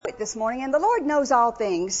this morning, and the Lord knows all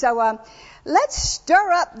things. So let's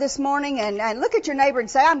stir up this morning and look at your neighbor and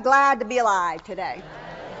say, I'm glad to be alive today.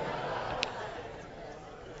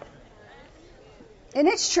 And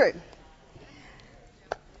it's true.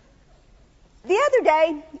 The other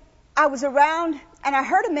day, I was around and I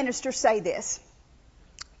heard a minister say this.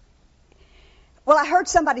 Well, I heard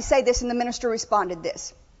somebody say this and the minister responded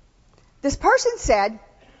this. This person said,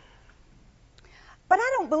 but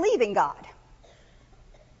I don't believe in God.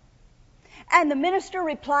 And the minister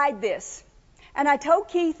replied this. And I told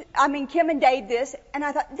Kim and Dave this, and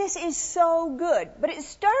I thought, this is so good. But it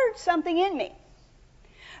stirred something in me.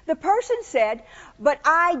 The person said, but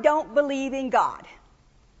I don't believe in God.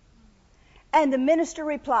 And the minister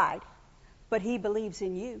replied, but he believes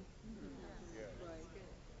in you.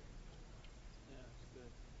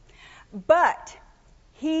 But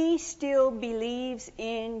he still believes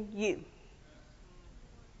in you.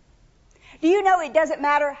 Do you know it doesn't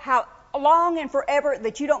matter how long and forever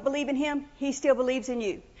that you don't believe in him, he still believes in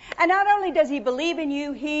you. And not only does he believe in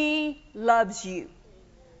you, he loves you.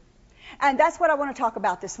 And that's what I want to talk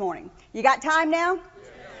about this morning. You got time now?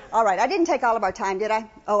 All right, I didn't take all of our time, did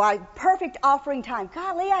I? Oh, perfect offering time.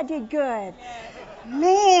 Golly, I did good.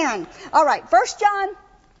 Man. All right, 1 John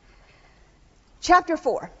chapter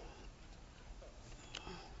 4.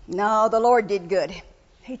 No, the Lord did good.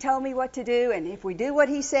 He told me what to do, and if we do what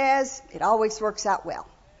he says, it always works out well.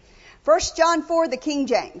 1 John 4, the King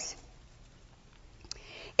James.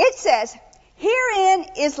 It says, herein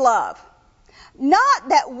is love. Not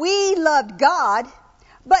that we loved God,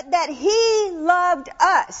 but that he loved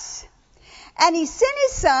us. And he sent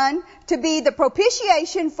his son to be the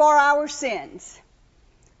propitiation for our sins.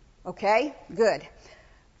 Okay, good.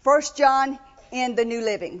 1 John in the New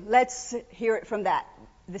Living. Let's hear it from that.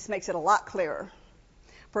 This makes it a lot clearer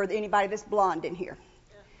for anybody that's blonde in here.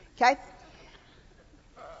 Okay?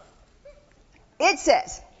 It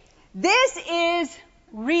says, this is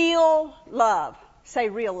real love. Say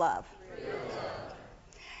real love. Real love.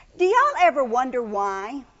 Do y'all ever wonder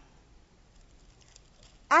why?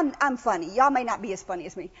 I'm funny. Y'all may not be as funny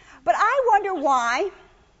as me. But I wonder why.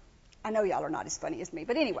 I know y'all are not as funny as me,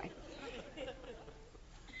 but anyway.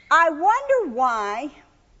 I wonder why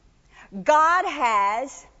God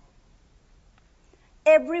has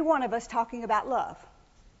every one of us talking about love.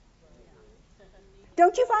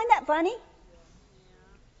 Don't you find that funny?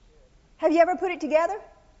 Have you ever put it together?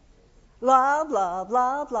 Love, love,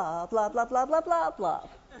 love, love, love, love, love, love, love, love.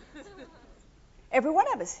 Every one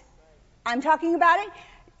of us. I'm talking about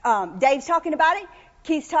it. Dave's talking about it.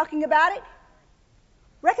 Keith's talking about it.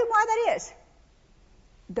 Reckon why that is?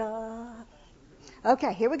 Duh.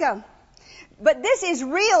 Okay, here we go. But this is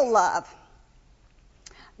real love.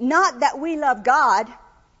 Not that we love God,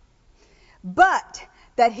 but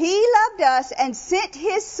that he loved us and sent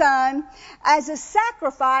his son as a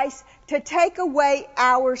sacrifice to take away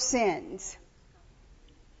our sins.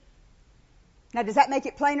 Now, does that make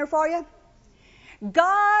it plainer for you?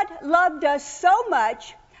 God loved us so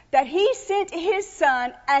much that he sent his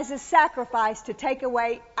son as a sacrifice to take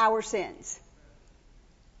away our sins.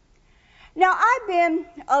 Now, I've been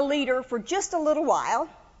a leader for just a little while,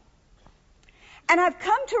 and I've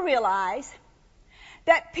come to realize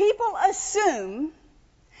that people assume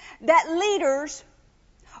that leaders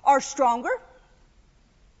are stronger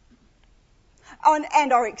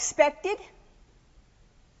and are expected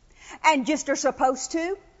and just are supposed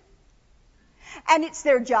to, and it's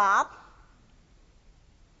their job,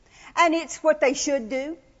 and it's what they should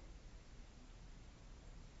do.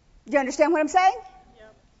 Do you understand what I'm saying?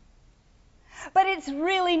 Yep. But it's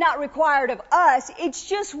really not required of us. It's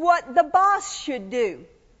just what the boss should do.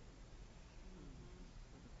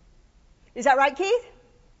 Is that right, Keith?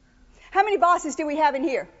 How many bosses do we have in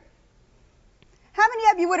here? How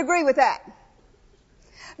many of you would agree with that?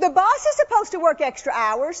 The boss is supposed to work extra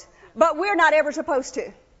hours, but we're not ever supposed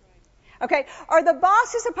to. Okay? Or the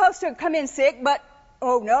boss is supposed to come in sick, but,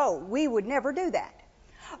 oh no, we would never do that.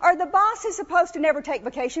 Or the boss is supposed to never take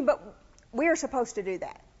vacation, but we're supposed to do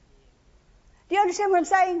that. Do you understand what I'm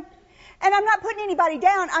saying? And I'm not putting anybody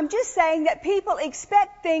down. I'm just saying that people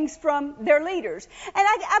expect things from their leaders. And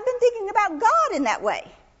I've been thinking about God in that way.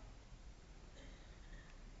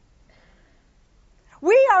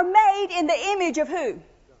 We are made in the image of who?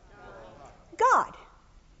 God.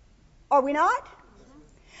 Are we not?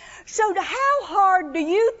 So how hard do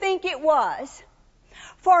you think it was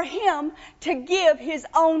for him to give his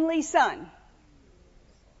only son?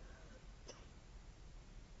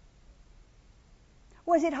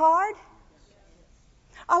 Was it hard?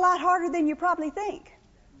 A lot harder than you probably think.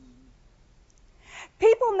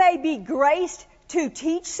 People may be graced to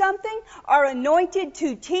teach something, are anointed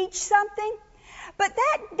to teach something. But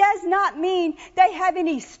that does not mean they have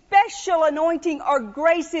any special anointing or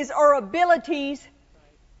graces or abilities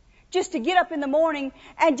just to get up in the morning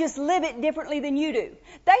and just live it differently than you do.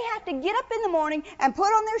 They have to get up in the morning and put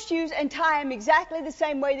on their shoes and tie them exactly the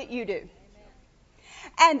same way that you do.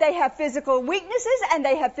 And they have physical weaknesses and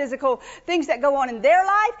they have physical things that go on in their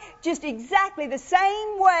life just exactly the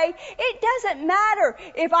same way. It doesn't matter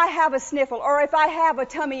if I have a sniffle or if I have a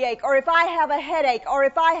tummy ache or if I have a headache or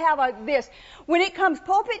if I have a this. When it comes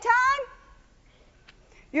pulpit time,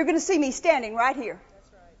 you're going to see me standing right here.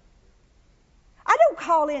 That's right. I don't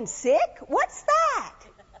call in sick. What's that?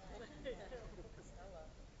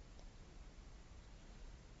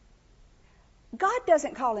 God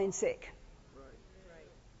doesn't call in sick.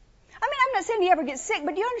 I mean, I'm not saying he ever gets sick,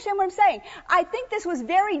 but do you understand what I'm saying? I think this was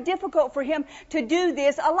very difficult for him to do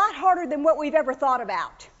this, a lot harder than what we've ever thought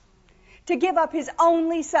about, to give up his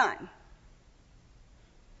only son.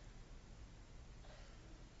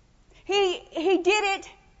 He did it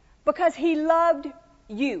because he loved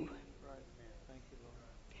you.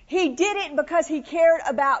 He did it because he cared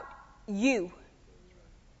about you.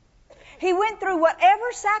 He went through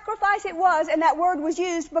whatever sacrifice it was, and that word was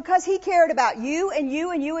used because he cared about you and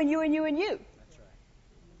you and you and you and you and you. That's right.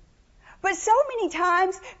 But so many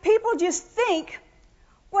times people just think,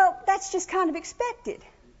 well, that's just kind of expected.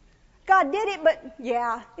 God did it, but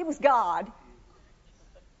yeah, it was God.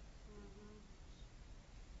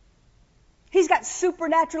 He's got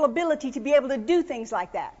supernatural ability to be able to do things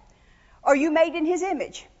like that. Are you made in his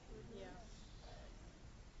image?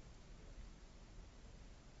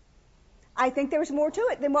 I think there's more to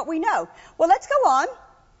it than what we know. Well, let's go on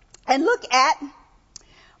and look at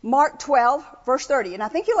Mark 12, verse 30. And I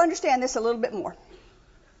think you'll understand this a little bit more.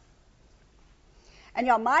 And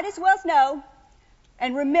y'all might as well know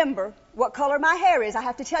and remember what color my hair is. I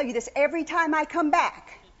have to tell you this every time I come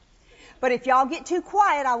back. But if y'all get too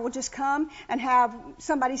quiet, I will just come and have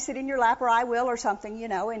somebody sit in your lap, or I will, or something, you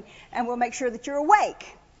know, and we'll make sure that you're awake.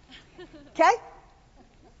 Okay?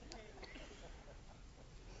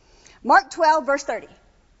 Mark 12, verse 30.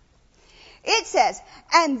 It says,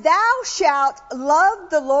 "And thou shalt love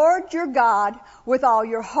the Lord your God with all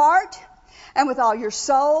your heart, and with all your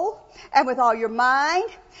soul, and with all your mind,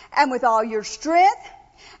 and with all your strength.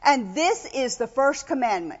 And this is the first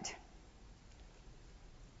commandment."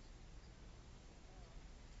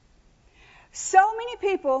 So many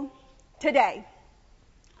people today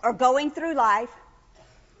are going through life,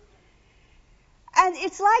 and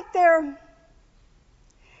it's like they're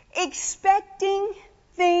expecting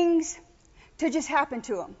things to just happen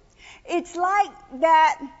to them. It's like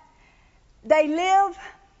that they live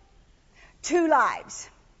two lives.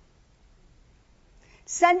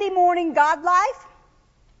 Sunday morning, God life,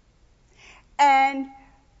 and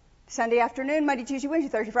Sunday afternoon, Monday, Tuesday, Wednesday,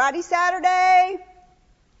 Thursday, Friday, Saturday,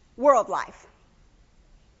 world life.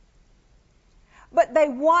 But they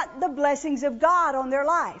want the blessings of God on their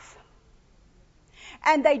life.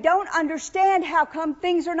 And they don't understand how come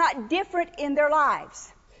things are not different in their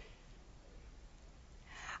lives.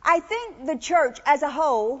 I think the church as a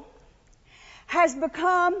whole has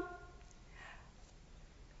become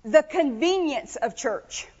the convenience of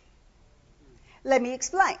church. Let me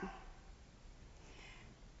explain.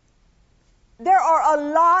 There are a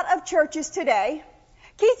lot of churches today.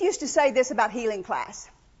 Keith used to say this about healing class.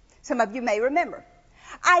 Some of you may remember.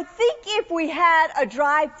 I think if we had a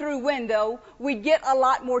drive-through window, we'd get a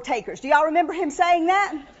lot more takers. Do y'all remember him saying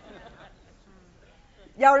that?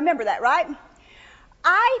 Y'all remember that, right?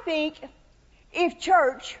 I think if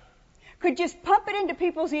church could just pump it into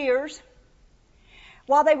people's ears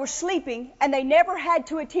while they were sleeping and they never had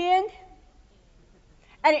to attend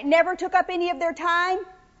and it never took up any of their time,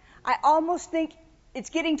 I almost think it's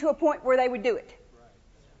getting to a point where they would do it.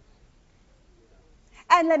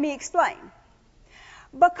 And let me explain.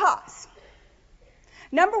 Because,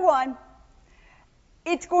 number one,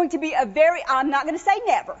 it's going to be I'm not going to say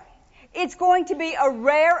never. It's going to be a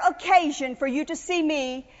rare occasion for you to see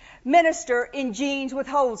me minister in jeans with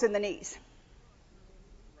holes in the knees.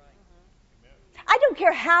 I don't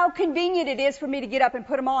care how convenient it is for me to get up and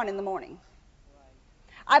put them on in the morning.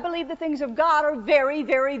 I believe the things of God are very,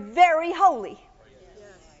 very, very holy.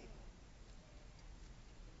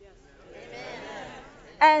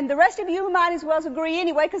 And the rest of you might as well agree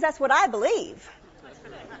anyway, because that's what I believe.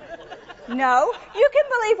 No, you can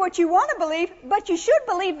believe what you want to believe, but you should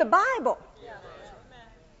believe the Bible.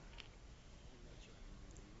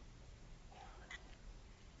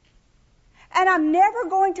 And I'm never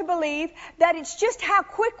going to believe that it's just how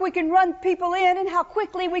quick we can run people in and how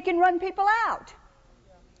quickly we can run people out.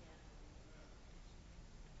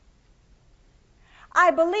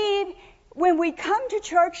 I believe when we come to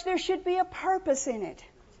church, there should be a purpose in it.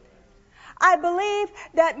 I believe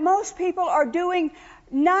that most people are doing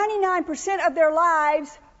 99% of their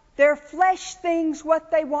lives, their flesh things, what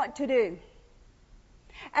they want to do.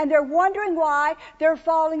 And they're wondering why they're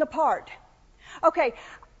falling apart. Okay,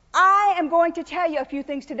 I am going to tell you a few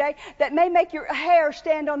things today that may make your hair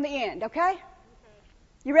stand on the end, okay?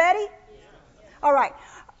 You ready? All right.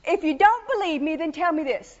 If you don't believe me, then tell me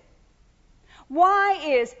this. Why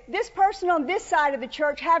is this person on this side of the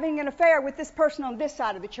church having an affair with this person on this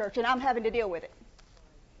side of the church, and I'm having to deal with it?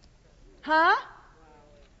 Huh?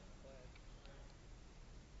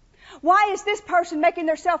 Why is this person making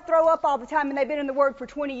themselves throw up all the time and they've been in the Word for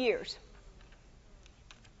 20 years?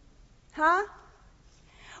 Huh?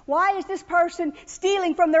 Why is this person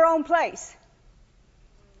stealing from their own place?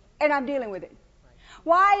 And I'm dealing with it.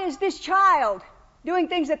 Why is this child doing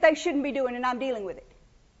things that they shouldn't be doing and I'm dealing with it?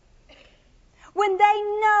 When they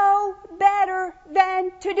know better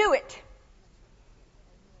than to do it.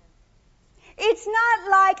 It's not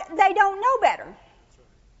like they don't know better.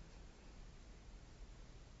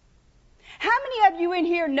 How many of you in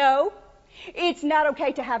here know it's not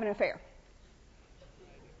okay to have an affair?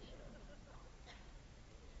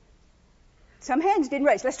 Some hands didn't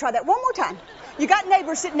raise. Let's try that one more time. You got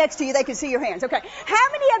neighbors sitting next to you. They can see your hands. Okay.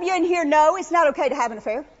 How many of you in here know it's not okay to have an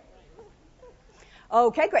affair?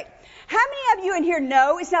 Okay, great. How many of you in here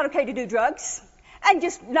know it's not okay to do drugs and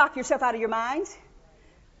just knock yourself out of your minds?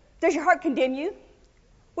 Does your heart condemn you?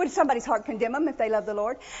 Would somebody's heart condemn them if they love the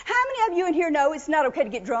Lord? How many of you in here know it's not okay to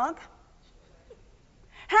get drunk?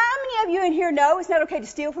 How many of you in here know it's not okay to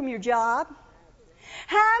steal from your job?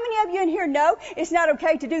 How many of you in here know it's not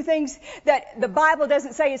okay to do things that the Bible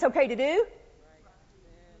doesn't say it's okay to do?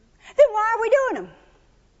 Then why are we doing them?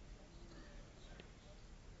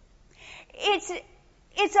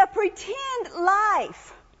 It's a pretend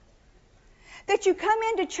life that you come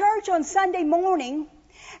into church on Sunday morning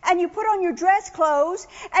and you put on your dress clothes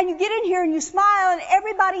and you get in here and you smile and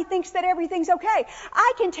everybody thinks that everything's okay.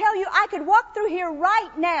 I can tell you I could walk through here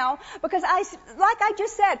right now because like I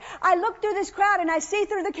just said, I look through this crowd and I see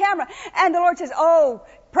through the camera and the Lord says, oh,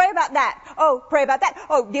 pray about that. Oh, pray about that.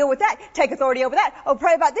 Oh, deal with that. Take authority over that. Oh,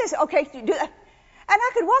 pray about this. Okay, do that. And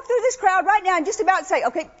I could walk through this crowd right now and just about say,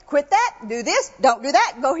 okay, quit that, do this, don't do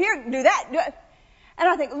that, go here, do that. And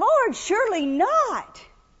I think, Lord, surely not.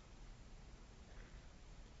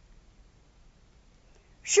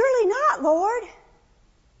 Surely not, Lord.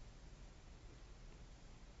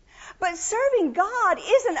 But serving God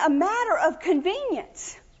isn't a matter of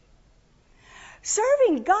convenience.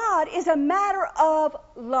 Serving God is a matter of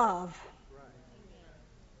love.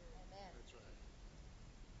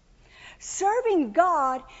 Serving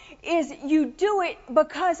God is you do it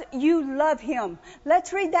because you love Him.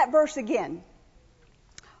 Let's read that verse again.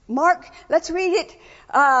 Mark, let's read it.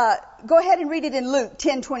 Go ahead and read it in Luke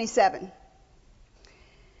 10:27.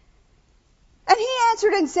 And he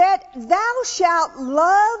answered and said, Thou shalt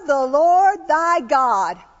love the Lord thy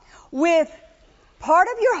God with part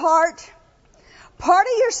of your heart, part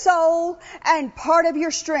of your soul, and part of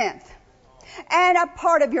your strength, and a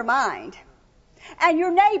part of your mind, and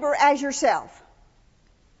your neighbor as yourself.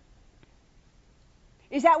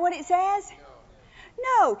 Is that what it says?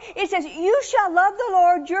 No. It says, you shall love the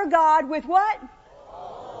Lord your God with what?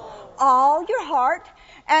 All your heart,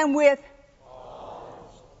 and with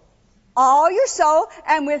all your soul,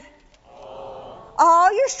 and with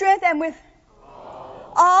all your strength, and with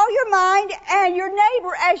all your mind, and your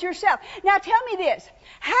neighbor as yourself. Now tell me this.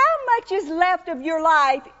 How much is left of your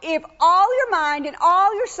life if all your mind and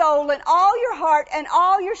all your soul and all your heart and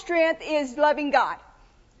all your strength is loving God?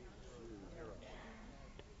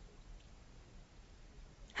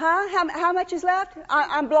 Huh? How much is left?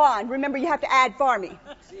 I'm blind. Remember, you have to add for me.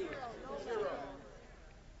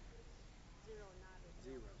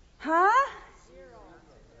 Huh?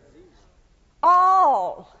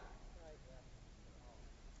 All.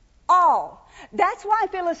 That's why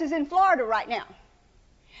Phyllis is in Florida right now.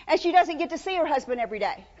 And she doesn't get to see her husband every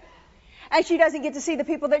day. And she doesn't get to see the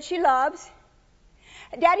people that she loves.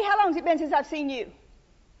 Daddy, how long has it been since I've seen you?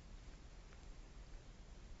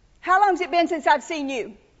 How long has it been since I've seen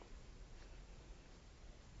you?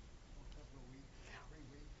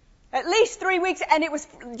 At least 3 weeks, and it was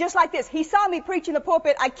just like this. He saw me preach in the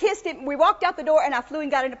pulpit. I kissed him. We walked out the door, and I flew and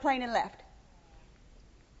got in a plane and left.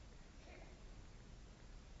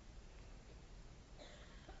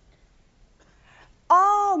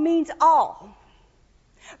 All means all.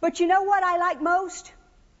 But you know what I like most?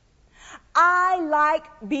 I like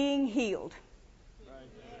being healed.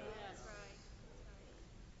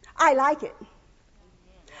 I like it.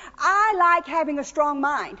 I like having a strong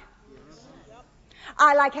mind.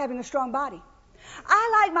 I like having a strong body.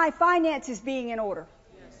 I like my finances being in order.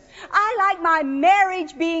 I like my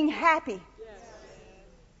marriage being happy.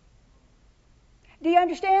 Do you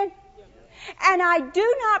understand? And I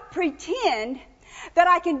do not pretend that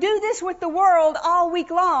I can do this with the world all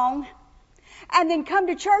week long and then come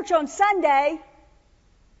to church on Sunday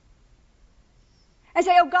and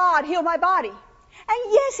say, oh God, heal my body. And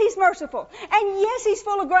yes, He's merciful. And yes, He's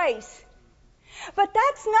full of grace. But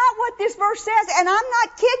that's not what this verse says. And I'm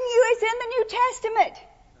not kidding you. It's in the New Testament.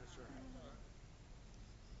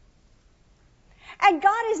 And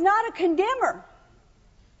God is not a condemner.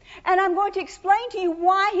 And I'm going to explain to you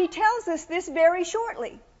why He tells us this very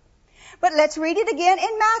shortly. But let's read it again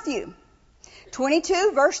in Matthew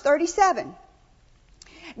 22, verse 37.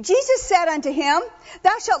 Jesus said unto him,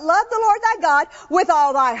 Thou shalt love the Lord thy God with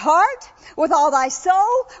all thy heart, with all thy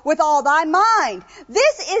soul, with all thy mind.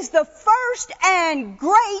 This is the first and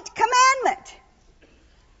great commandment.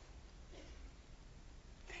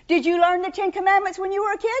 Did you learn the 10 Commandments when you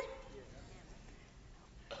were a kid?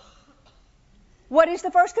 What is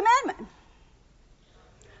the first commandment?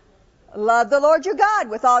 Love the Lord your God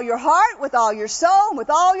with all your heart, with all your soul, and with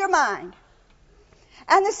all your mind.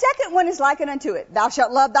 And the second one is likened unto it. Thou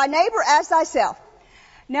shalt love thy neighbor as thyself.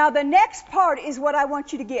 Now the next part is what I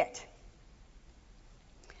want you to get.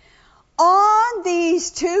 On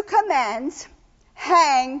these 2 commands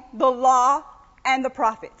hang the law and the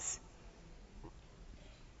prophets.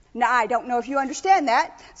 Now I don't know if you understand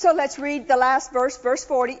that, so let's read the last verse, verse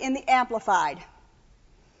 40 in the Amplified.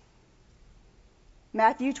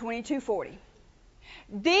 Matthew 22:40.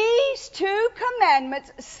 These 2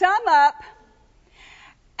 commandments sum up,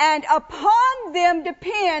 and upon them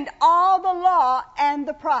depend all the law and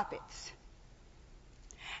the prophets.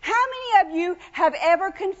 How many of you have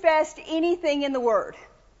ever confessed anything in the Word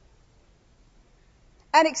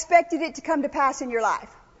and expected it to come to pass in your life?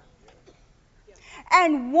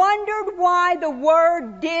 And wondered why the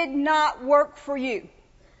Word did not work for you?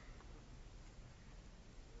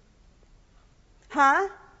 Huh?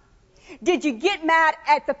 Did you get mad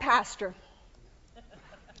at the pastor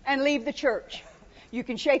and leave the church? You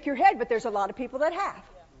can shake your head, but there's a lot of people that have.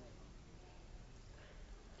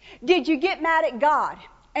 Did you get mad at God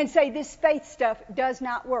and say this faith stuff does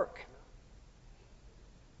not work?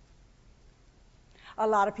 A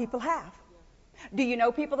lot of people have. Do you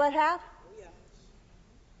know people that have?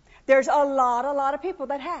 There's a lot of people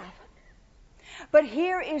that have. But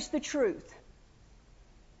here is the truth.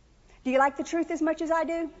 Do you like the truth as much as I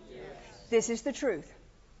do? Yes. This is the truth.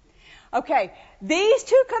 Okay, these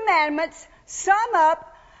 2 commandments sum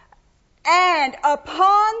up, and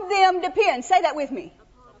upon them depend. Say that with me.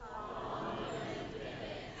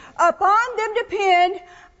 Upon them depend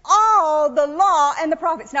all the law and the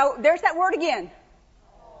prophets. Now, there's that word again.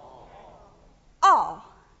 All.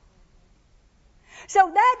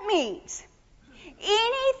 So that means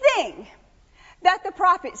anything that the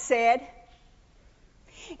prophet said,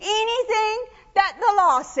 anything that the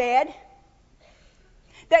law said,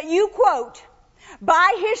 that you quote,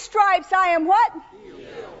 by His stripes I am what? Healed.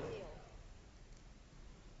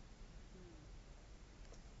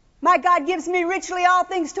 My God gives me richly all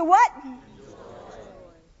things to what?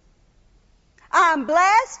 I'm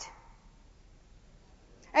blessed.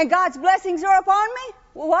 And God's blessings are upon me?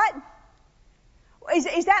 Well, what?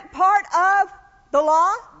 Is that part of the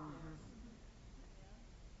law?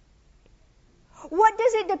 What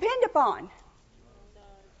does it depend upon?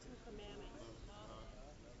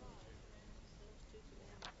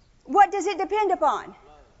 What does it depend upon?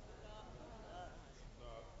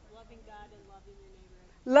 Loving God and loving your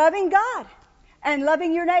neighbor. Loving God and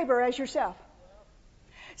loving your neighbor as yourself.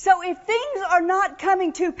 So if things are not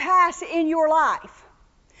coming to pass in your life,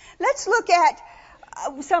 let's look at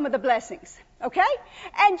some of the blessings, okay?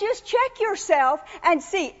 And just check yourself and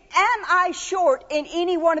see, am I short in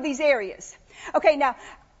any one of these areas? Okay, now,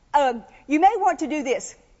 you may want to do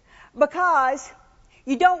this because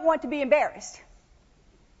you don't want to be embarrassed.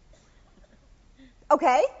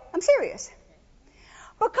 Okay, I'm serious.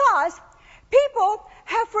 Because people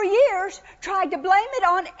have for years tried to blame it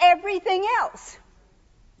on everything else.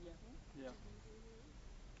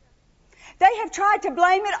 They have tried to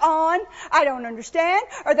blame it on, I don't understand,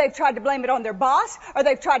 or they've tried to blame it on their boss, or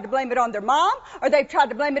they've tried to blame it on their mom, or they've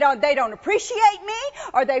tried to blame it on they don't appreciate me,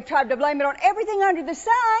 or they've tried to blame it on everything under the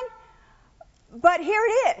sun. But here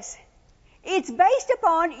it is. It's based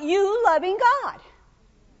upon you loving God.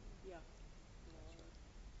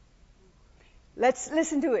 Let's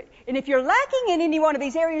listen to it. And if you're lacking in any one of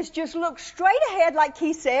these areas, just look straight ahead like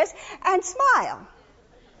Keith says and smile.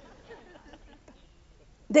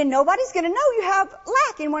 then nobody's going to know you have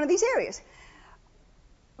lack in one of these areas.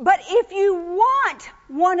 But if you want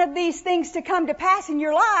one of these things to come to pass in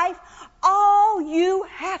your life, all you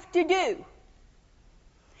have to do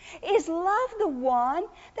is love the one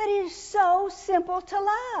that is so simple to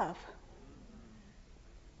love.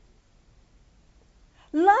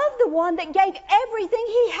 Love the one that gave everything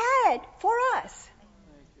he had for us.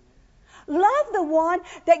 Love the one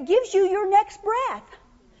that gives you your next breath.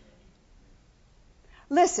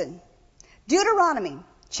 Listen, Deuteronomy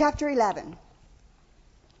chapter 11.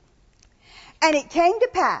 And it came to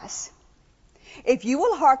pass, if you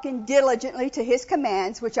will hearken diligently to his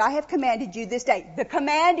commands, which I have commanded you this day. The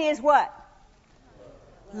command is what?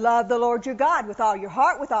 Love the Lord your God with all your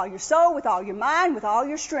heart, with all your soul, with all your mind, with all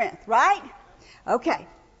your strength, right? Okay.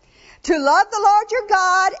 To love the Lord your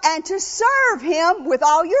God and to serve him with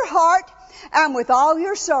all your heart and with all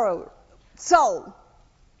your soul.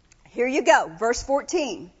 Here you go, verse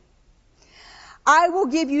 14. I will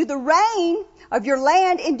give you the rain of your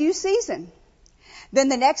land in due season. Then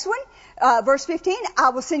the next one, verse 15,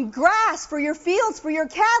 I will send grass for your fields, for your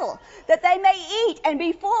cattle, that they may eat and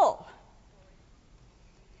be full.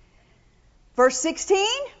 Verse 16,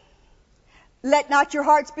 let not your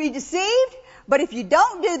hearts be deceived, but if you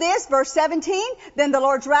don't do this, verse 17, then the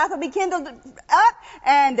Lord's wrath will be kindled up,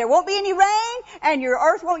 and there won't be any rain, and your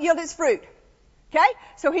earth won't yield its fruit. Okay?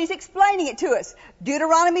 So he's explaining it to us.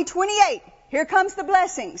 Deuteronomy 28, here comes the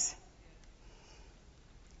blessings.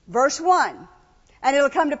 Verse 1. And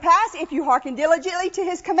it'll come to pass, if you hearken diligently to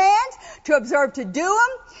his commands, to observe to do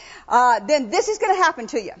them, then this is going to happen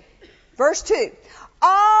to you. Verse 2.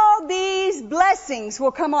 All these blessings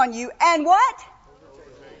will come on you, and what?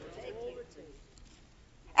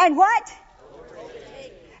 And what?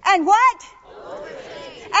 And what?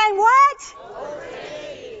 And what?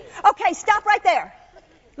 Okay, stop right there.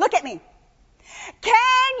 Look at me.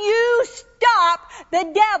 Can you stop the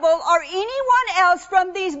devil or anyone else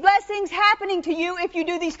from these blessings happening to you if you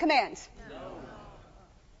do these commands?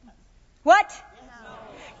 No. What? No.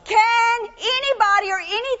 Can anybody or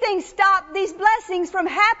anything stop these blessings from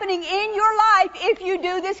happening in your life if you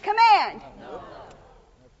do this command? No.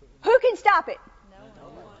 Who can stop it? No.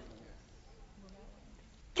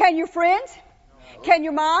 Can your friends? No. Can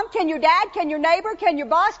your mom? Can your dad? Can your neighbor? Can your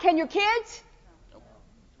boss? Can your kids?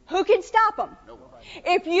 Who can stop them?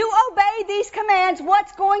 If you obey these commands,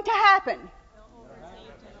 what's going to happen?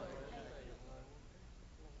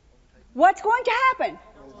 What's going to happen?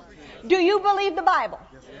 Do you believe the Bible?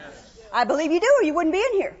 Yes. I believe you do, or you wouldn't be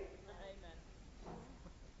in here.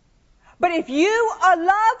 But if you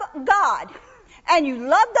love God and you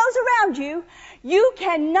love those around you, you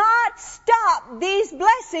cannot stop these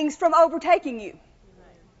blessings from overtaking you.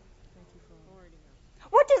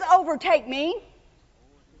 What does overtake mean?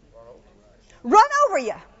 Run over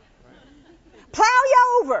you. Plow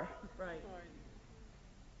you over.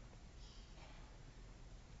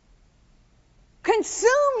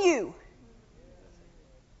 Consume you.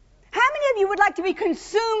 How many of you would like to be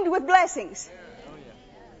consumed with blessings?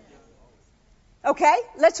 Okay,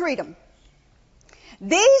 let's read them.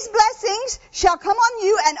 These blessings shall come on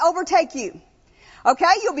you and overtake you.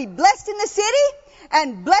 Okay, you'll be blessed in the city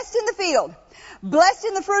and blessed in the field. Blessed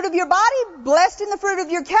in the fruit of your body, blessed in the fruit of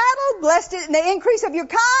your cattle, blessed in the increase of your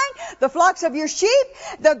kind, the flocks of your sheep,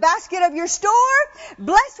 the basket of your store,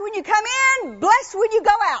 blessed when you come in, blessed when you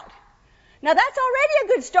go out. Now that's already a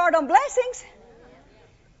good start on blessings.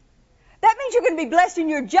 That means you're going to be blessed in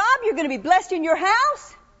your job, you're going to be blessed in your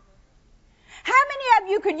house. How many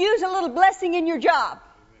of you could use a little blessing in your job?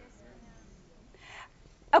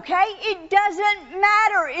 Okay, it doesn't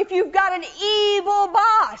matter if you've got an evil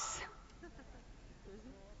boss.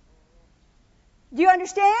 Do you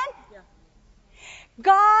understand? Yeah.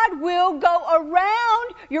 God will go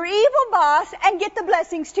around your evil boss and get the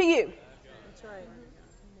blessings to you. That's right.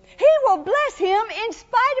 He will bless him in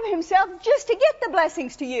spite of himself just to get the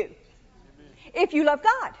blessings to you. If you love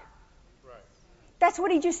God. Right. That's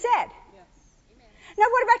what he just said. Yes. Now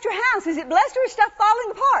what about your house? Is it blessed or is stuff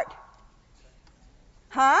falling apart?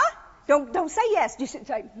 Huh? Don't say yes. Just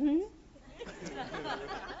say, hmm?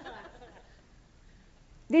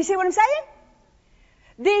 Do you see what I'm saying?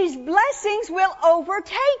 These blessings will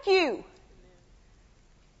overtake you.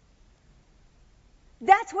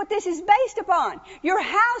 That's what this is based upon. Your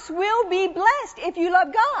house will be blessed if you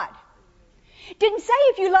love God. Didn't say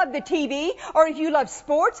if you love the TV, or if you love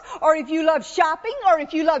sports, or if you love shopping, or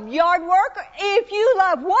if you love yard work, or if you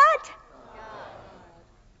love what?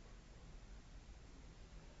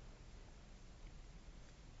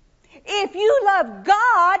 If you love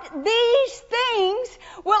God, these things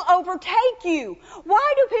will overtake you.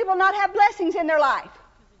 Why do people not have blessings in their life?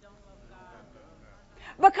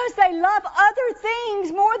 Because they love other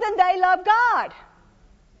things more than they love God.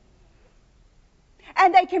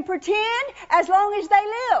 And they can pretend as long as they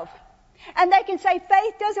live. And they can say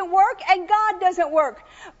faith doesn't work and God doesn't work.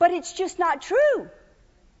 But it's just not true.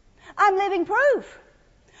 I'm living proof.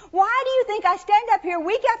 Why do you think I stand up here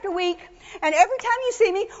week after week, and every time you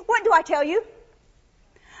see me, what do I tell you?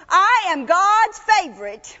 I am God's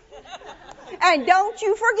favorite. And don't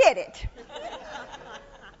you forget it.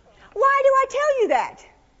 Why do I tell you that?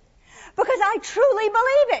 Because I truly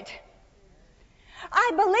believe it.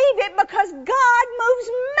 I believe it because God moves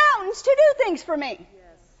mountains to do things for me.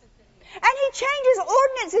 And He changes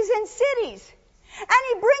ordinances in cities. And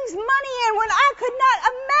He brings money in when I could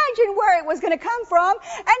not imagine where it was going to come from,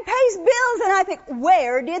 and pays bills, and I think,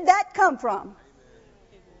 where did that come from?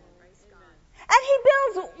 And He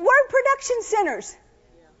builds word production centers.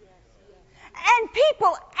 And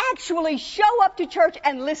people actually show up to church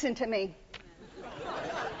and listen to me.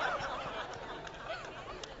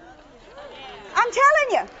 I'm telling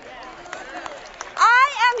you. I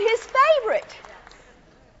am His favorite.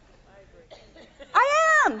 I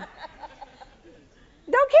am.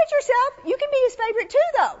 Don't kid yourself. You can be His favorite too,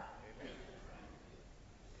 though.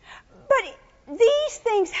 But these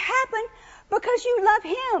things happen because you love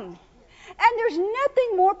Him. And there's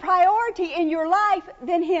nothing more priority in your life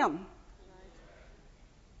than Him.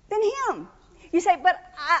 Than Him. You say, but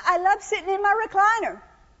I love sitting in my recliner.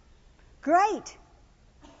 Great.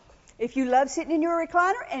 If you love sitting in your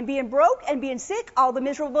recliner and being broke and being sick all the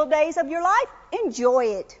miserable days of your life, enjoy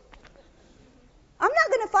it. I'm not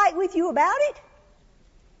going to fight with you about it.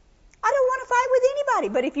 I don't want to fight with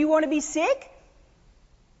anybody. But if you want to be sick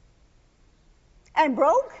and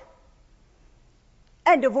broke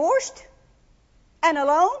and divorced and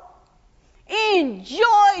alone,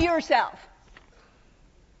 enjoy yourself.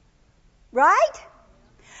 Right?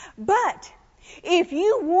 But if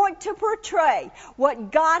you want to portray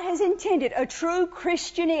what God has intended a true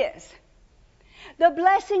Christian is, the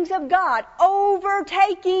blessings of God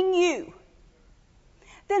overtaking you,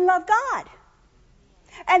 then love God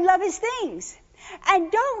and love His things.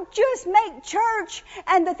 And don't just make church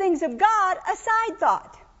and the things of God a side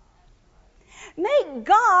thought. Make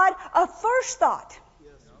God a first thought.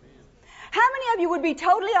 How many of you would be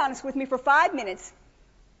totally honest with me for 5 minutes?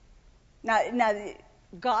 Now,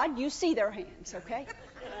 God, you see their hands, okay?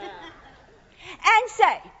 And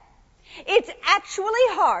say, it's actually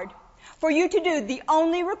hard for you to do the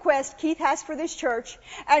only request Keith has for this church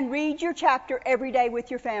and read your chapter every day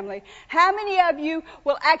with your family. How many of you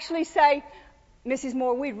will actually say, Mrs.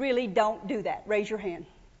 Moore, we really don't do that? Raise your hand.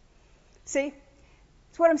 See?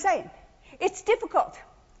 That's what I'm saying. It's difficult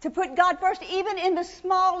to put God first, even in the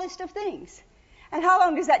smallest of things. And how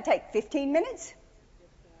long does that take? 15 minutes?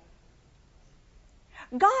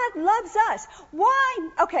 God loves us. Why?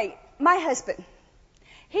 Okay, my husband.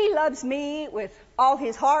 He loves me with all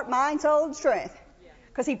his heart, mind, soul, and strength.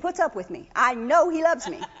 Because he puts up with me. I know he loves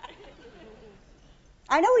me.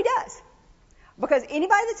 I know he does. Because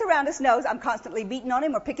anybody that's around us knows I'm constantly beating on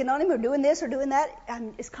him or picking on him or doing this or doing that.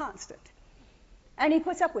 It's constant. And he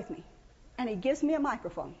puts up with me. And he gives me a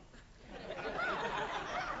microphone.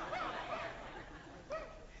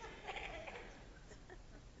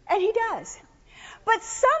 And he does. But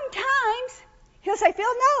sometimes he'll say, Phil,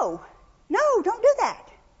 no, don't do that.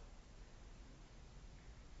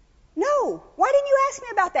 No, why didn't you ask me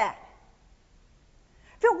about that?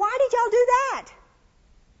 Phil, why did y'all do that?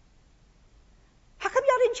 How come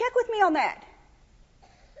y'all didn't check with me on that?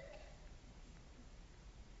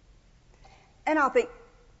 And I'll think,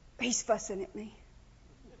 he's fussing at me.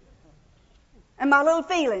 And my little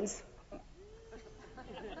feelings.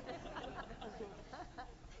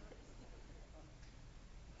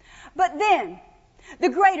 But then, the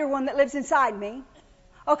greater one that lives inside me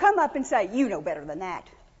will come up and say, you know better than that.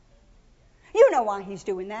 You know why he's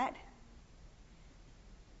doing that.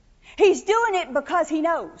 He's doing it because he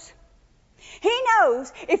knows. He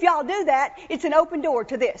knows if y'all do that, it's an open door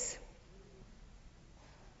to this.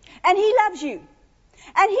 And he loves you.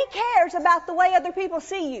 And he cares about the way other people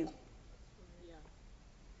see you.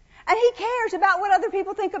 And he cares about what other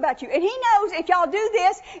people think about you. And he knows if y'all do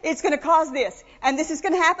this, it's going to cause this. And this is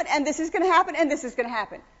going to happen, and this is going to happen, and this is going to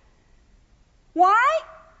happen. Why?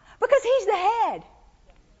 Because he's the head.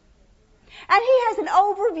 And he has an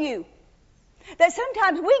overview. That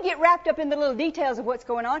sometimes we get wrapped up in the little details of what's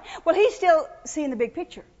going on. Well, he's still seeing the big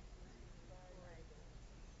picture.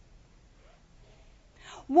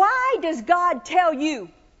 Why does God tell you,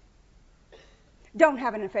 don't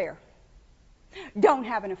have an affair? Don't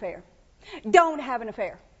have an affair. Don't have an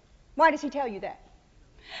affair. Why does he tell you that?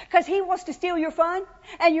 Because he wants to steal your fun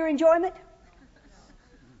and your enjoyment?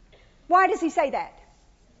 Why does he say that?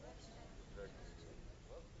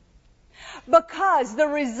 Because the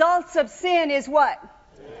results of sin is what?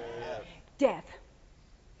 Death.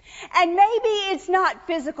 And maybe it's not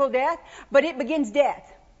physical death, but it begins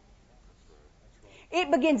death.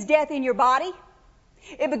 It begins death in your body.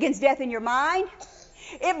 It begins death in your mind.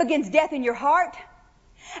 It begins death in your heart.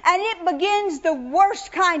 And it begins the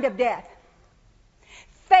worst kind of death.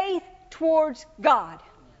 Faith towards God.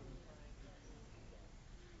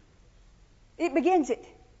 It begins it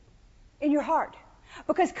in your heart.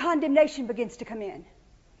 Because condemnation begins to come in.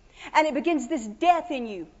 And it begins this death in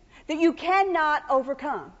you that you cannot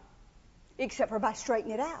overcome. Except for by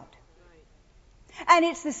straightening it out. And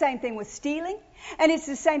it's the same thing with stealing. And it's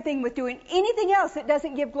the same thing with doing anything else that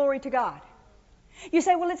doesn't give glory to God. You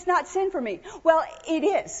say, well, it's not sin for me. Well, it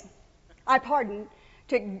is. I pardon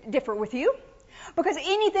to differ with you. Because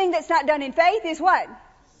anything that's not done in faith is what?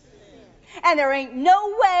 Sin. And there ain't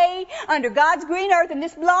no way under God's green earth and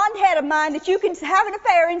this blonde head of mine that you can have an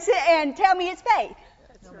affair and tell me it's faith.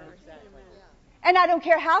 That's right. Exactly. And I don't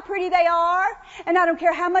care how pretty they are. And I don't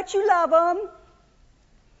care how much you love them.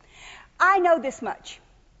 I know this much.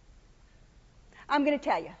 I'm going to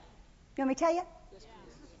tell you. You want me to tell you? Yes,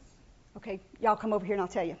 please. Okay, y'all come over here and I'll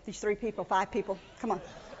tell you. These 3 people, 5 people. Come on.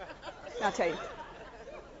 I'll tell you.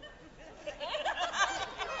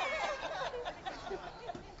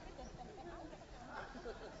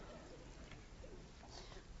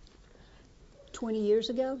 $20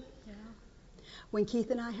 ago, when Keith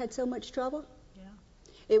and I had so much trouble,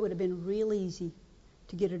 it would have been real easy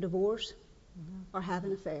to get a divorce or have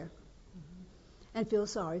an affair and feel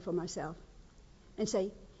sorry for myself and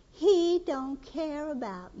say, he don't care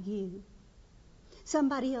about you.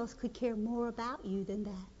 Somebody else could care more about you than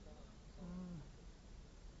that.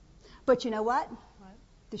 But you know what?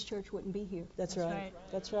 This church wouldn't be here. That's right.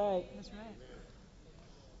 That's right.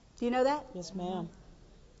 Do you know that? Yes, ma'am.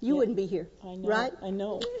 You wouldn't be here. I know. Right? I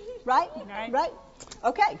know. Right? Right?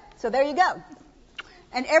 Okay, so there you go.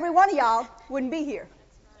 And every one of y'all wouldn't be here.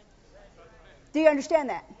 Do you understand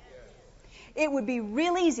that? It would be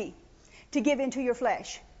real easy to give into your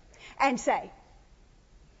flesh and say,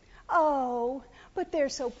 oh, but they're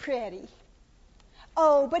so pretty.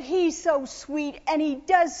 Oh, but he's so sweet and he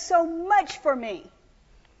does so much for me.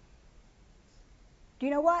 Do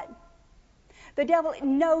you know what? The devil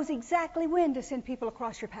knows exactly when to send people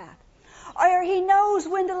across your path. Or he knows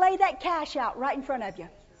when to lay that cash out right in front of you.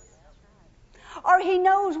 Or he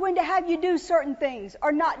knows when to have you do certain things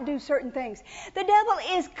or not do certain things. The devil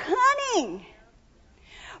is cunning.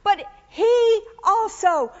 But he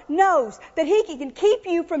also knows that he can keep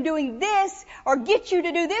you from doing this or get you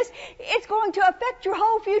to do this. It's going to affect your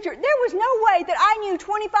whole future. There was no way that I knew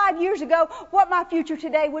 25 years ago what my future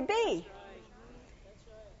today would be.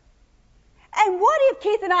 And what if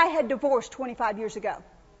Keith and I had divorced 25 years ago?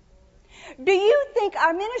 Do you think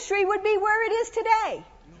our ministry would be where it is today?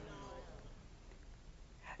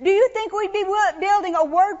 Do you think we'd be building a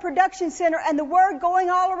word production center and the word going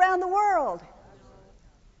all around the world?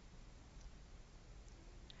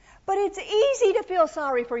 But it's easy to feel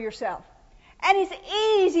sorry for yourself. And it's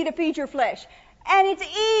easy to feed your flesh. And it's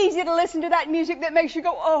easy to listen to that music that makes you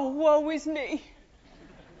go, oh, woe is me.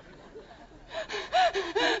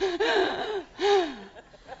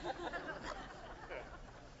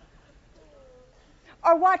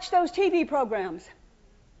 Or watch those TV programs.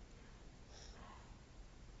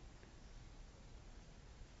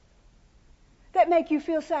 That make you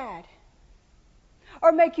feel sad.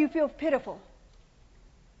 Or make you feel pitiful.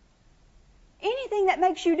 Anything that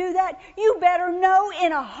makes you do that, you better know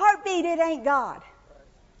in a heartbeat it ain't God.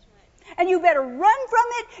 And you better run from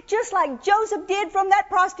it just like Joseph did from that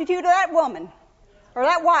prostitute or that woman or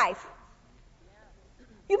that wife.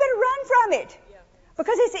 You better run from it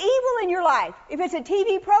because it's evil in your life. If it's a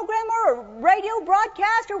TV program or a radio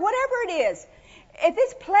broadcast or whatever it is, if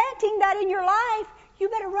it's planting that in your life, you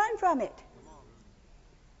better run from it.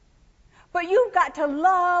 But you've got to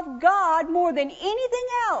love God more than anything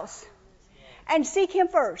else and seek Him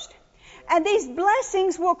first. And these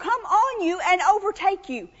blessings will come on you and overtake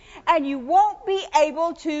you. And you won't be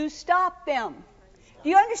able to stop them. Do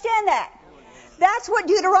you understand that? That's what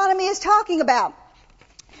Deuteronomy is talking about.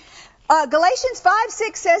 Galatians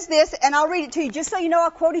 5:6 says this, and I'll read it to you just so you know I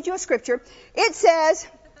quoted you a scripture. It says,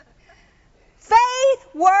 faith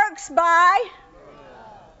works by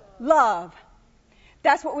love.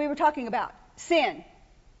 That's what we were talking about. Sin.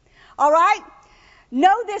 All right?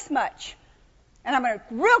 Know this much. And I'm going to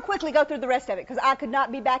real quickly go through the rest of it because I could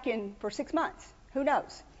not be back in for 6 months. Who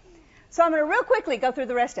knows? So I'm going to real quickly go through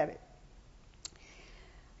the rest of it.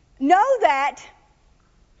 Know that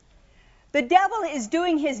The devil is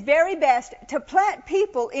doing his very best to plant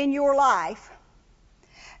people in your life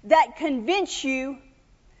that convince you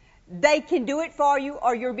they can do it for you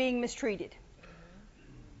or you're being mistreated.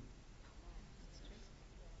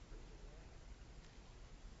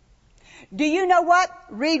 Do you know what?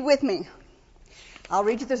 Read with me. I'll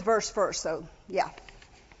read you this verse first, so yeah.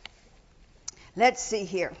 Let's see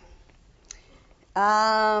here.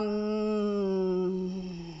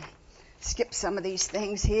 Skip some of these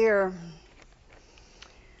things here.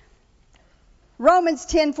 Romans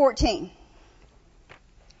 10:14.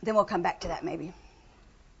 Then we'll come back to that maybe.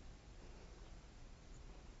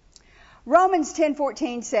 Romans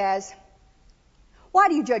 10:14 says, "Why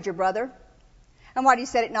do you judge your brother? And why do you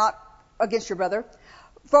set it not against your brother?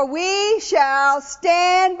 For we shall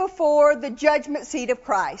stand before the judgment seat of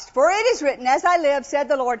Christ. For it is written, as I live, said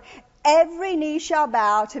the Lord, every knee shall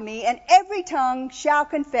bow to me, and every tongue shall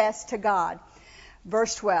confess to God."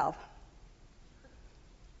 Verse 12.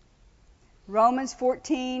 Romans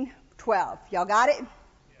 14:12. Y'all got it?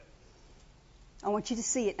 I want you to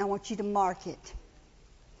see it, and I want you to mark it.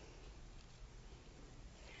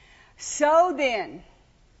 So then,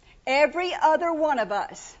 every other one of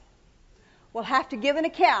us will have to give an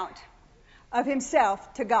account of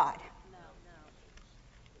himself to God.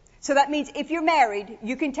 So that means if you're married,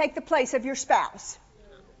 you can take the place of your spouse.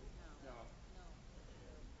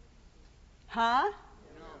 Huh?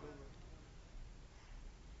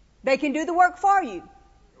 They can do the work for you.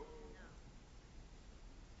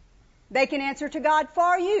 They can answer to God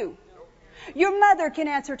for you. Your mother can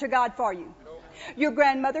answer to God for you. Your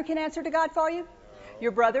grandmother can answer to God for you.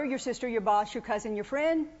 Your brother, your sister, your boss, your cousin, your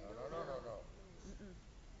friend.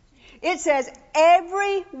 It says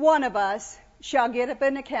every one of us shall give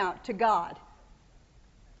an account to God.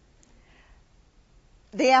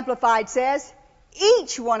 The Amplified says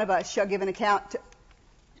each one of us shall give an account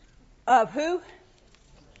of who?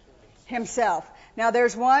 Himself. Now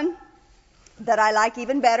there's one that I like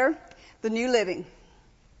even better, the New Living.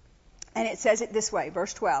 And it says it this way,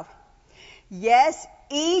 verse 12. Yes,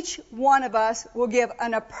 each one of us will give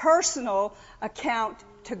a personal account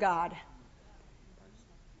to God.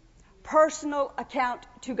 Personal account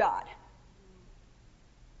to God.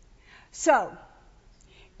 So,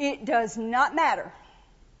 it does not matter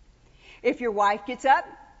if your wife gets up,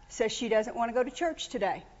 says she doesn't want to go to church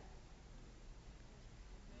today.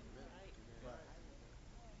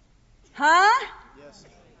 Huh? Yes.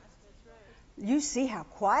 You see how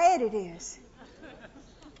quiet it is.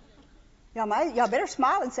 Y'all better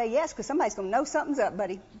smile and say yes, because somebody's going to know something's up,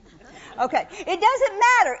 buddy. Okay. It doesn't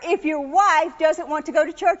matter if your wife doesn't want to go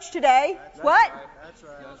to church today. That's What? Right. That's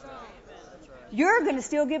right. That's right. You're going to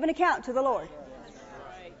still give an account to the Lord.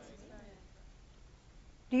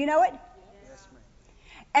 Do you know it? Yes, ma'am.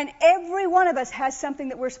 And every one of us has something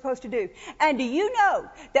that we're supposed to do. And do you know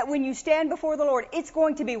that when you stand before the Lord, it's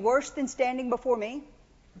going to be worse than standing before me?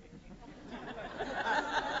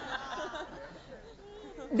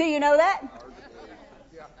 Do you know that?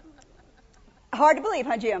 Hard to believe,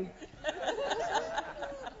 huh, Jim?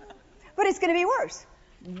 But it's going to be worse.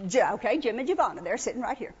 Okay, Jim and Giovanna, they're sitting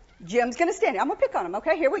right here. Jim's going to stand here. I'm going to pick on him.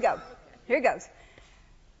 Okay, here we go. Here it goes.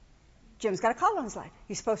 Jim's got a call on his life.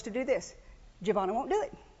 He's supposed to do this. Giovanna won't do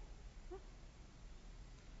it.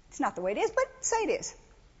 It's not the way it is, but say it is.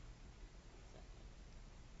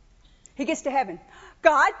 He gets to heaven.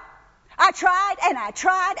 God, I tried and I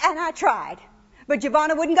tried and I tried, but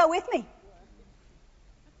Giovanna wouldn't go with me.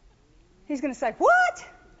 He's going to say, what?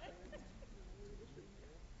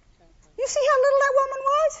 You see how little that woman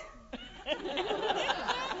was?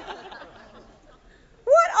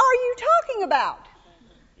 What are you talking about?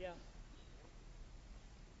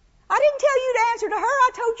 I didn't tell you to answer to her.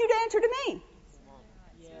 I told you to answer to me.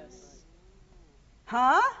 Yes.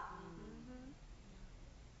 Huh?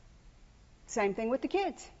 Same thing with the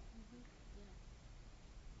kids.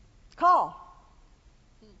 Call.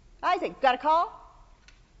 Isaac, got a call?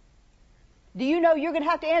 Do you know you're going to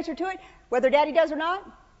have to answer to it, whether Daddy does or not?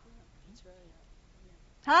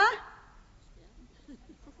 Huh?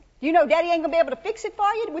 You know Daddy ain't going to be able to fix it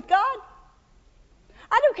for you with God?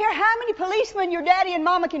 I don't care how many policemen your daddy and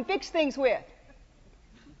mama can fix things with.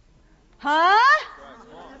 Huh?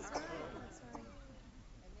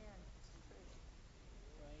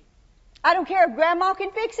 I don't care if grandma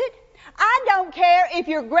can fix it. I don't care if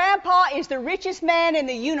your grandpa is the richest man in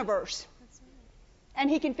the universe and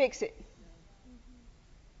he can fix it.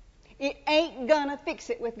 It ain't gonna fix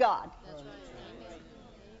it with God.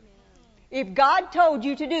 If God told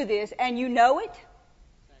you to do this and you know it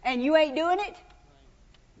and you ain't doing it,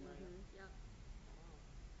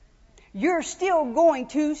 you're still going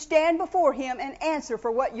to stand before Him and answer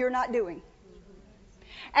for what you're not doing.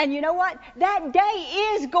 And you know what? That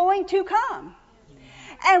day is going to come.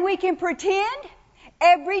 And we can pretend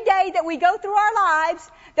every day that we go through our lives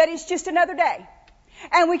that it's just another day.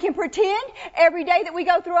 And we can pretend every day that we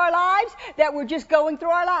go through our lives that we're just going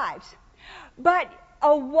through our lives. But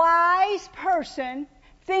a wise person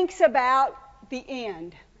thinks about the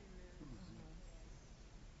end.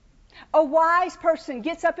 A wise person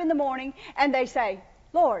gets up in the morning and they say,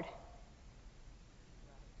 Lord,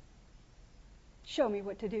 show me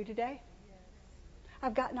what to do today.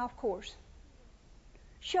 I've gotten off course.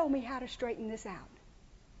 Show me how to straighten this out.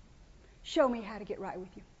 Show me how to get right with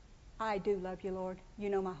you. I do love you, Lord. You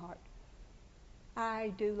know my heart.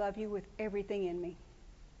 I do love you with everything in me.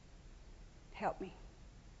 Help me.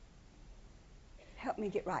 Help me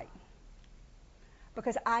get right.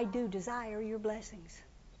 Because I do desire your blessings.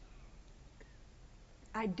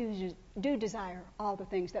 I do desire all the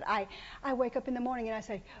things that I wake up in the morning and I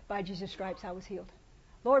say, by Jesus' stripes I was healed.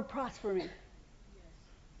 Lord, prosper me.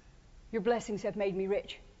 Your blessings have made me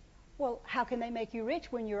rich. Well, how can they make you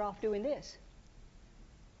rich when you're off doing this?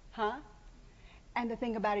 Huh? And the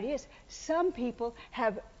thing about it is, some people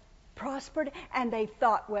have prospered and they've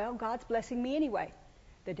thought, well, God's blessing me anyway.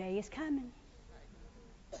 The day is coming.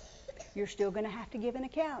 You're still going to have to give an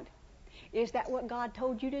account. Is that what God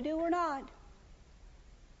told you to do or not?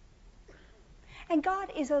 And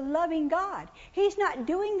God is a loving God. He's not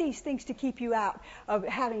doing these things to keep you out of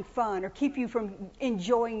having fun or keep you from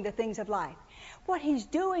enjoying the things of life. What He's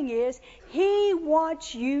doing is He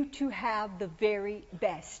wants you to have the very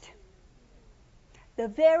best. The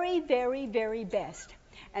very, very, very best.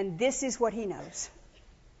 And this is what He knows.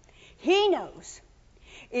 He knows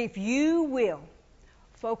if you will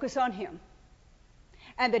focus on Him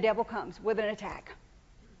and the devil comes with an attack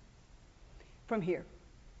from here,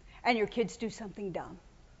 and your kids do something dumb,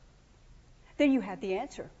 then you have the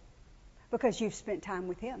answer because you've spent time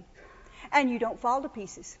with Him. And you don't fall to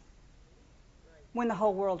pieces when the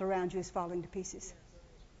whole world around you is falling to pieces.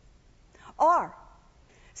 Or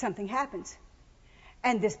something happens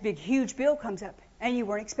and this big, huge bill comes up and you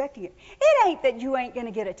weren't expecting it. It ain't that you ain't going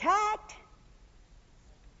to get attacked.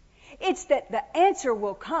 It's that the answer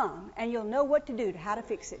will come and you'll know what to do to how to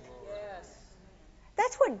fix it.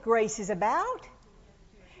 That's what grace is about.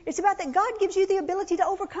 It's about that God gives you the ability to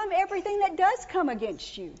overcome everything that does come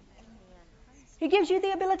against you. He gives you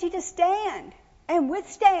the ability to stand and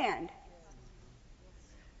withstand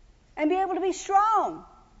and be able to be strong.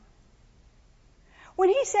 When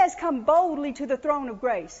He says, come boldly to the throne of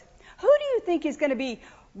grace, who do you think is going to be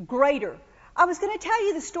greater? I was going to tell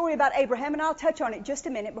you the story about Abraham, and I'll touch on it just a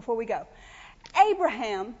minute before we go.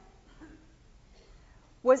 Abraham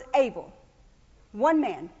was able, one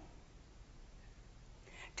man,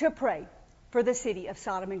 to pray for the city of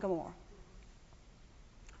Sodom and Gomorrah.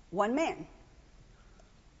 One man.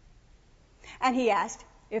 And he asked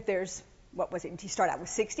if there's, what was it? Did he start out with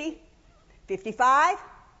 60? 55?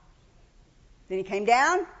 Then he came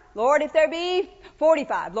down. Lord, if there be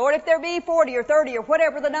 45. Lord, if there be 40 or 30 or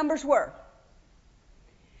whatever the numbers were.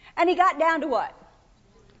 And he got down to what?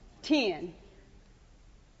 10.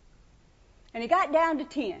 And he got down to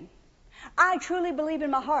 10. I truly believe in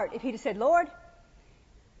my heart if he'd have said, Lord,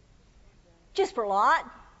 just for Lot,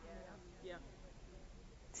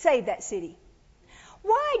 save that city.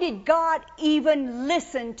 Why did God even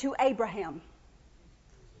listen to Abraham?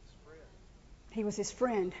 He was his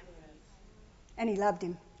friend. And he loved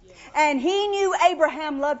him. And he knew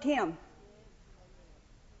Abraham loved him.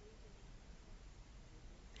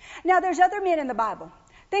 Now there's other men in the Bible.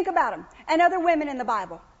 Think about them. And other women in the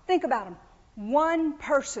Bible. Think about them. One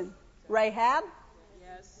person. Rahab.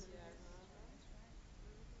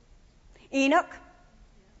 Enoch.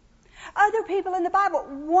 Other people in the Bible.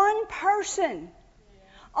 One person.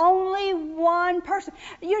 Only one person.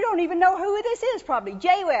 You don't even know who this is probably.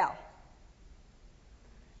 Jael.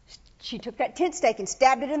 She took that tent stake and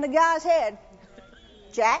stabbed it in the guy's head.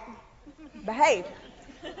 Jack, behave.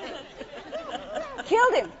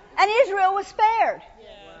 Killed him. And Israel was spared.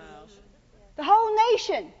 The whole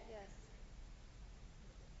nation.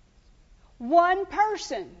 One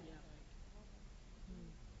person.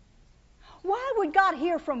 Why would God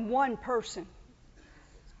hear from one person?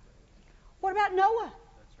 What about Noah?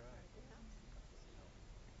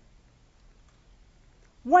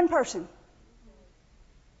 One person.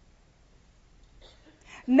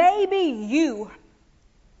 Maybe you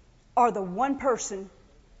are the one person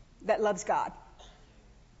that loves God.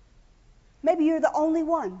 Maybe you're the only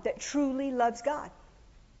one that truly loves God.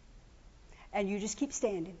 And you just keep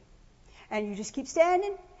standing. And you just keep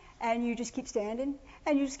standing. And you just keep standing,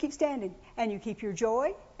 and you just keep standing, and you keep your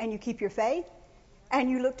joy, and you keep your faith, and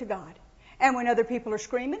you look to God. And when other people are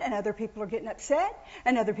screaming, and other people are getting upset,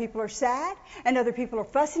 and other people are sad, and other people are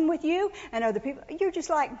fussing with you, and other people, you're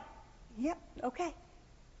just like, yep, okay.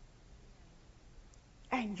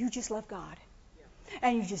 And you just love God.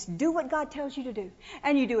 And you just do what God tells you to do.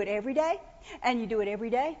 And you do it every day, and you do it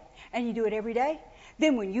every day, and you do it every day.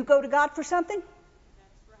 Then when you go to God for something,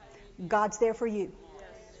 God's there for you.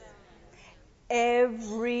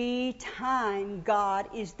 Every time God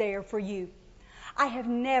is there for you. I have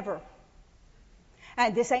never,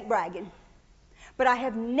 and this ain't bragging, but I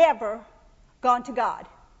have never gone to God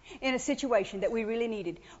in a situation that we really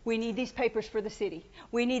needed. We need these papers for the city.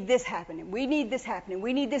 We need this happening. We need this happening.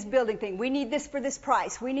 We need this building thing. We need this for this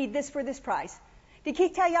price. We need this for this price. Did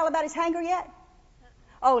Keith tell y'all about his hanger yet?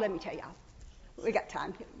 Oh, let me tell y'all. We got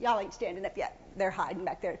time. Y'all ain't standing up yet. They're hiding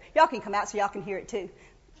back there. Y'all can come out so y'all can hear it too.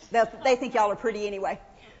 They think y'all are pretty anyway.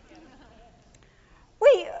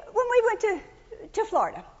 When we went to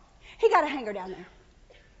Florida, he got a hanger down there.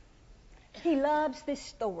 He loves this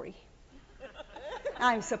story.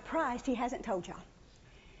 I'm surprised he hasn't told y'all.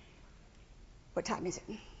 What time is it?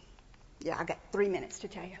 Yeah, I got 3 minutes to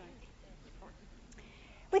tell you.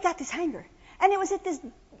 We got this hanger, and it was at this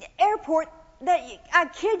airport that, I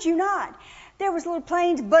kid you not, there was little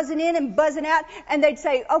planes buzzing in and buzzing out, and they'd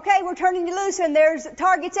say, okay, we're turning you loose, and there's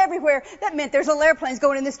targets everywhere. That meant there's little airplanes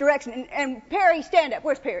going in this direction. And Perry, stand up.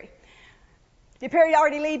 Where's Perry? Did Perry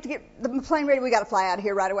already leave to get the plane ready? We got to fly out of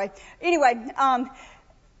here right away. Anyway,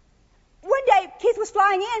 one day Keith was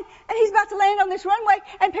flying in, and he's about to land on this runway,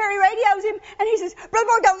 and Perry radios him, and he says, Brother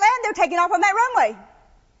Moore, don't land. They're taking off on that runway.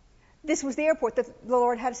 This was the airport that the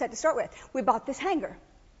Lord had us at to start with. We bought this hangar.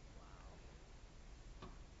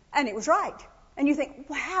 And it was right. And you think,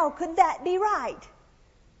 well, how could that be right?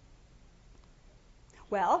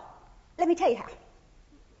 Well, let me tell you how.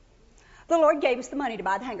 The Lord gave us the money to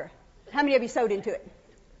buy the hangar. How many of you sewed into it?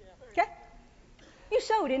 Okay? You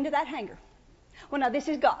sewed into that hangar. Well, now this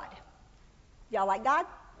is God. Y'all like God?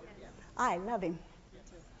 I love Him.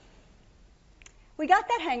 We got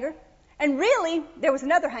that hangar. And really, there was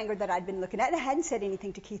another hangar that I'd been looking at, and I hadn't said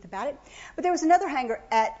anything to Keith about it. But there was another hangar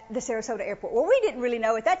at the Sarasota airport. Well, we didn't really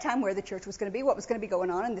know at that time where the church was going to be, what was going to be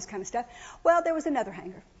going on, and this kind of stuff. Well, there was another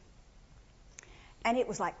hangar. And it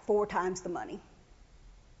was like 4 times the money.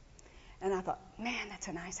 And I thought, man, that's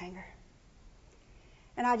a nice hangar.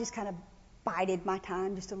 And I just kind of bided my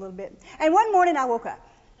time just a little bit. And one morning I woke up.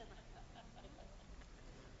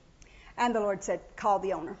 And the Lord said, call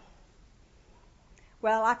the owner.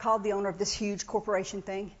 Well, I called the owner of this huge corporation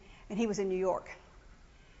thing, and he was in New York.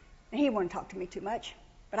 And he wouldn't talk to me too much,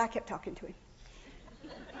 but I kept talking to him.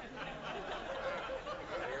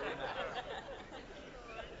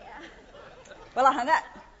 Well, I hung up.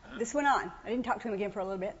 This went on. I didn't talk to him again for a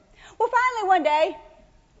little bit. Well, finally one day,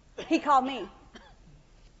 he called me.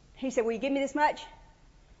 He said, will you give me this much?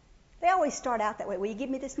 They always start out that way. Will you give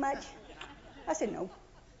me this much? I said, no.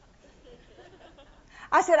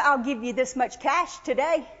 I said, I'll give you this much cash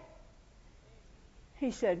today.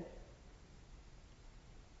 He said,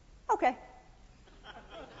 okay.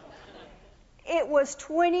 It was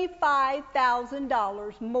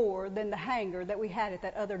 $25,000 more than the hangar that we had at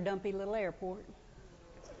that other dumpy little airport.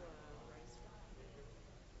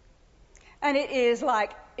 And it is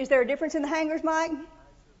like, is there a difference in the hangars, Mike?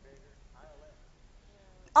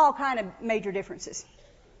 All kind of major differences.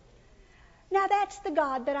 Now that's the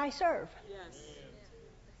God that I serve. Yes.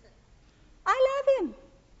 I love Him.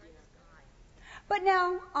 But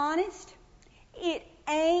now, honest, it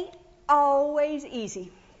ain't always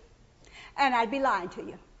easy. And I'd be lying to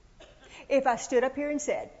you if I stood up here and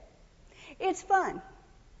said, it's fun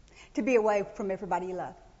to be away from everybody you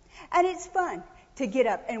love. And it's fun to get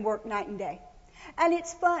up and work night and day. And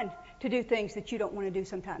it's fun to do things that you don't want to do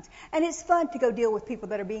sometimes. And it's fun to go deal with people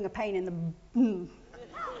that are being a pain in the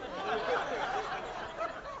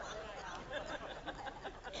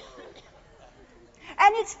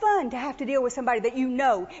And it's fun to have to deal with somebody that you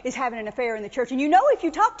know is having an affair in the church. And you know if you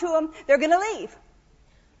talk to them, they're going to leave.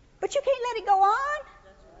 But you can't let it go on.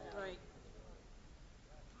 Right.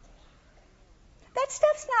 That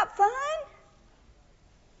stuff's not fun.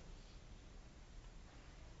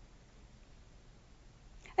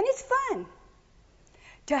 And it's fun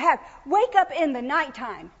to wake up in the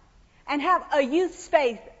nighttime and have a youth's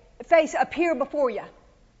face appear before you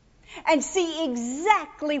and see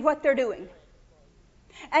exactly what they're doing.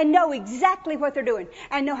 And know exactly what they're doing.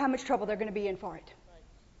 And know how much trouble they're going to be in for it.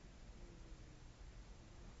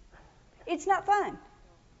 It's not fun.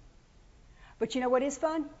 But you know what is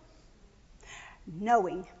fun?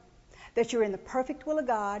 Knowing that you're in the perfect will of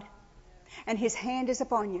God and His hand is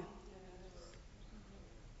upon you.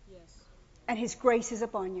 Yes. And His grace is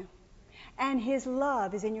upon you. And His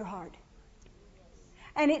love is in your heart.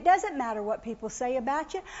 And it doesn't matter what people say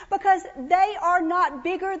about you because they are not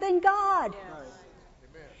bigger than God.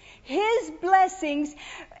 His blessings,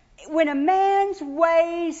 when a man's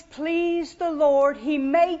ways please the Lord, He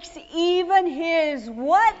makes even his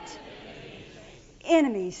what?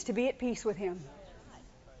 Enemies to be at peace with Him.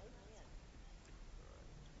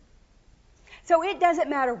 So it doesn't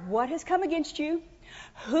matter what has come against you,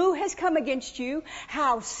 who has come against you,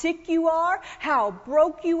 how sick you are, how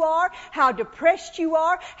broke you are, how depressed you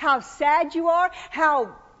are, how sad you are,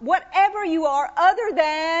 how whatever you are other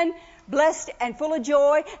than blessed and full of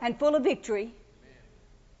joy and full of victory.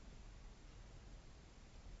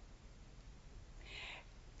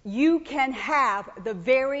 You can have the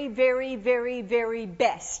very, very, very, very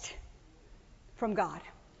best from God.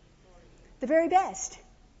 The very best.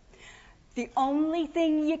 The only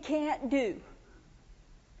thing you can't do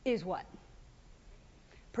is what?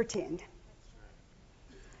 Pretend.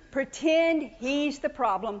 Pretend He's the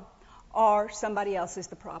problem or somebody else is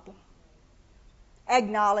the problem.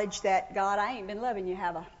 Acknowledge that, God, I ain't been loving you,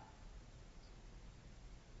 have I?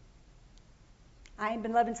 I ain't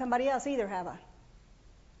been loving somebody else either, have I?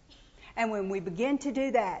 And when we begin to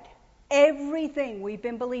do that, everything we've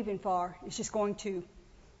been believing for is just going to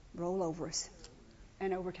roll over us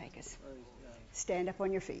and overtake us. Stand up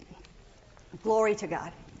on your feet. Glory to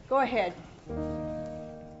God. Go ahead.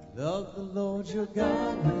 Love the Lord your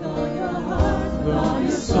God with all your heart, with all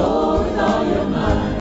your soul, with all your mind.